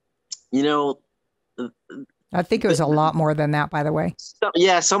 I think it was a lot more than that, by the way.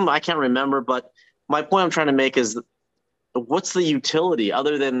 Some I can't remember, but my point I'm trying to make is, what's the utility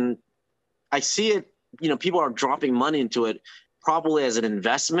other than I see it people are dropping money into it probably as an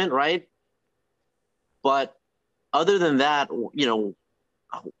investment, right? But other than that,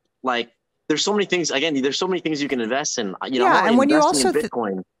 like there's so many things. Again, there's so many things you can invest in. I'm Yeah, already and investing in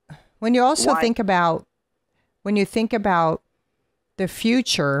Bitcoin. when you also Why? think about the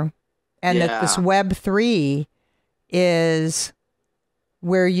future, and that this Yeah. Web3 is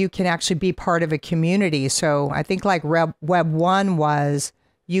where you can actually be part of a community. So I think like Web 1 was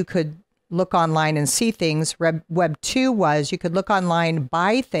you could look online and see things. Web 2 was you could look online,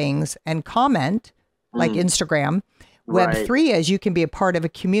 buy things, and comment, like Instagram. Web Right. 3 is you can be a part of a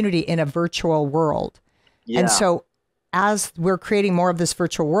community in a virtual world. And Yeah. so as we're creating more of this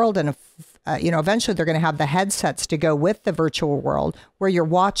virtual world, and eventually they're going to have the headsets to go with the virtual world, where you're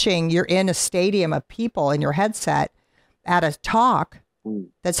in a stadium of people in your headset at a talk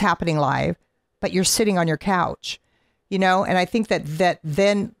that's happening live, but you're sitting on your couch, and I think that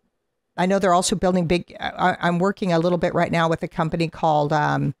then I know they're also building big. I'm working a little bit right now with a company called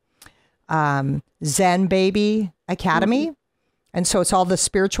Zen Baby Academy. And so it's all the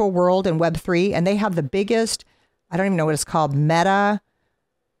spiritual world and Web3, and they have the biggest, I don't even know what it's called, meta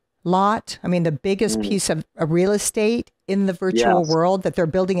lot. I mean, the biggest piece of real estate in the virtual world, that they're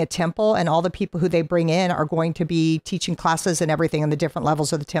building a temple, and all the people who they bring in are going to be teaching classes and everything on the different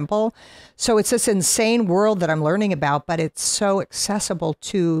levels of the temple. So it's this insane world that I'm learning about, but it's so accessible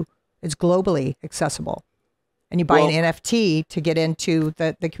it's globally accessible. And you buy an NFT to get into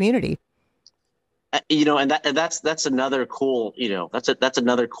the community. And that's another cool, that's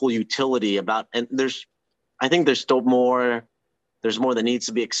another cool utility about, and I think there's more that needs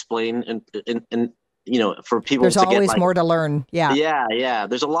to be explained, and for people there's to always get more to learn. Yeah.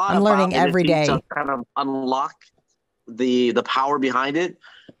 There's a lot I'm learning every day to kind of unlock the power behind it.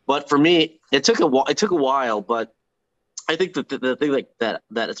 But for me, it took a while, but I think that the thing that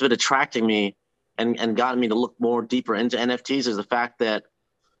it's been attracting me and gotten me to look more deeper into NFTs is the fact that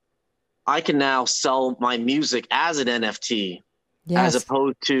I can now sell my music as an NFT, as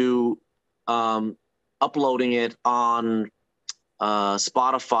opposed to uploading it on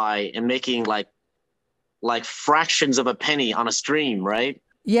Spotify and making like fractions of a penny on a stream, right?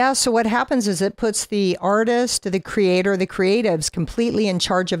 Yeah. So what happens is it puts the artist, the creator, the creatives completely in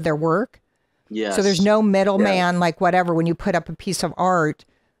charge of their work. Yes. So there's no middleman, like whatever. When you put up a piece of art,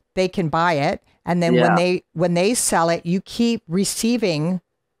 they can buy it, and then when they sell it, you keep receiving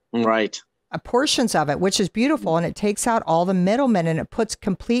portions of it, which is beautiful, and it takes out all the middlemen, and it puts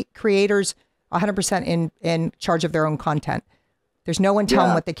complete creators 100% in charge of their own content. There's no one telling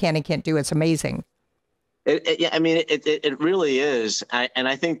them what they can and can't do. It's amazing. It really is, and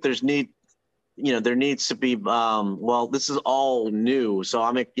I think there needs to be. This is all new, so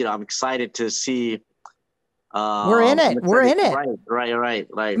I'm excited to see. We're in it. We're in it. Right.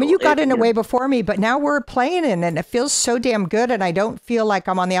 I mean, you got in a way before me, but now we're playing in it, and it feels so damn good. And I don't feel like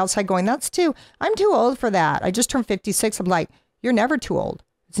I'm on the outside going, I'm too old for that. I just turned 56. I'm like, you're never too old.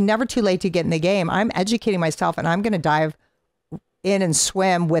 It's never too late to get in the game. I'm educating myself, and I'm going to dive in and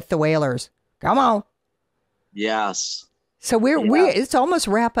swim with the whalers. Come on. Yes. So it's almost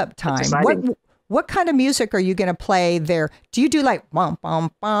wrap up time. What kind of music are you going to play there? Do you do like bum bum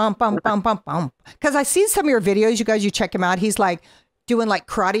bum bum bum bum bum? Because I see some of your videos. You check him out. He's like doing like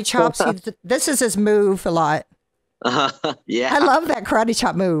karate chops. This is his move a lot. Yeah. I love that karate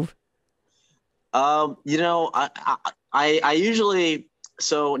chop move. I usually,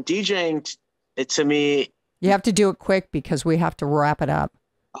 so DJing to me. You have to do it quick because we have to wrap it up.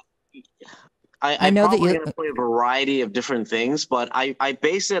 I know that you're going to play a variety of different things, but I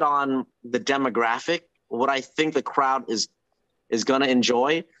base it on the demographic, what I think the crowd is going to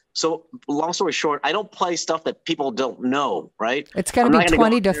enjoy. So long story short, I don't play stuff that people don't know, right? It's going to be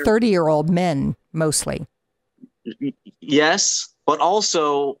 20 to 30-year-old men mostly. Yes, but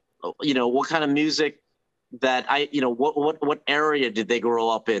also, what kind of music that what area did they grow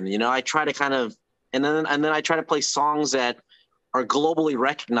up in? I try to kind of, and then I try to play songs that are globally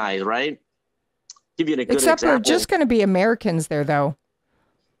recognized, right? Give you a good except example. We're just going to be Americans there, though.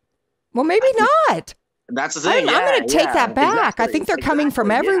 Well, maybe not. That's the thing. I'm going to take that back. Exactly. I think they're coming from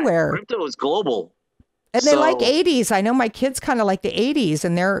everywhere. Crypto is global, and they like 80s. I know my kids kind of like the 80s,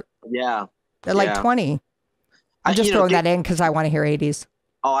 and they're like 20. I'm just throwing that in because I want to hear 80s.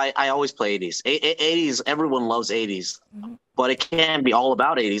 Oh, I always play 80s. 80s. Everyone loves 80s, but it can't be all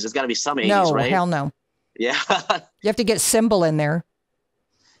about 80s. It's got to be some 80s, right? No, hell no. Yeah. You have to get Symbol in there.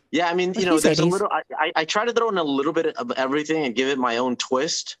 Yeah, I mean, there's 80s. A little. I try to throw in a little bit of everything and give it my own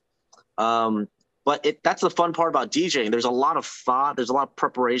twist. But that's the fun part about DJing. There's a lot of thought. There's a lot of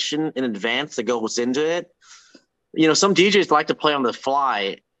preparation in advance that goes into it. Some DJs like to play on the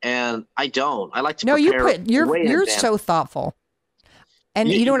fly, and I don't. I like to No, prepare you're way in advance. so thoughtful. And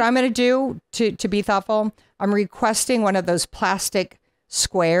you know what I'm going to do to be thoughtful? I'm requesting one of those plastic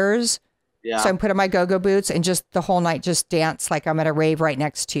squares. Yeah. So I'm putting my go-go boots and just the whole night just dance like I'm at a rave right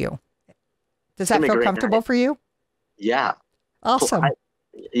next to you. Does that feel comfortable for you? Yeah. Awesome.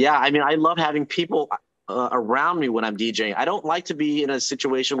 I mean, I love having people around me when I'm DJing. I don't like to be in a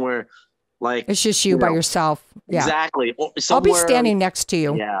situation where, like, it's just you by yourself. Yeah. Exactly. I'll be standing next to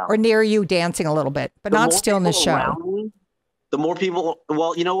you or near you dancing a little bit, but not still in the show. Me, the more people,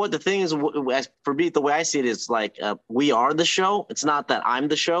 well, you know what? The thing is, for me, the way I see it is like we are the show. It's not that I'm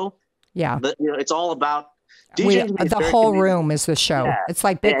the show. Yeah. It's all about the whole room is the show. Yeah. It's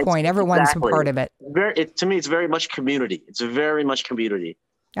like Bitcoin. Everyone's a part of it. To me, it's very much community. It's very much community.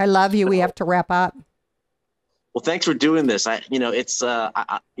 I love you. We have to wrap up. Well, thanks for doing this. I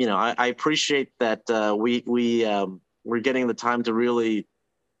appreciate that we're getting the time to really,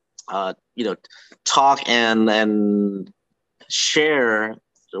 talk and share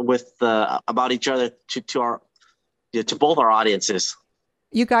with about each other to both our audiences.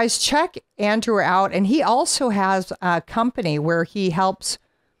 You guys check Andrew out, and he also has a company where he helps.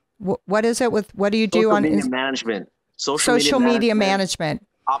 What is it? What do you do on management? Social media management.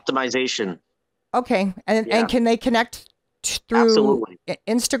 Optimization. Okay. And can they connect through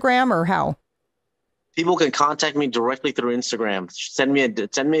Instagram or how? People can contact me directly through Instagram. Send me a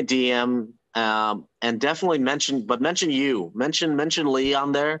DM, and definitely mention you. Mention Leigh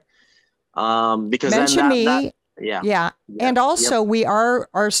on there. Because mention me. Yeah. And also we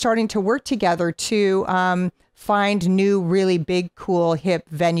are starting to work together to find new, really big, cool, hip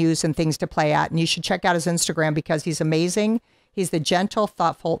venues and things to play at. And you should check out his Instagram because he's amazing. He's the gentle,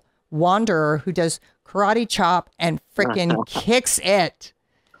 thoughtful wanderer who does karate chop and freaking kicks it.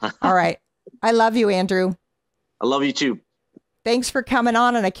 All right. I love you, Andrew. I love you too. Thanks for coming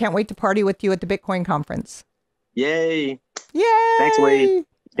on, and I can't wait to party with you at the Bitcoin conference. Yay. Yay. Thanks, Leigh.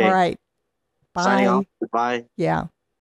 Okay. All right. Bye. Signing off. Bye. Yeah.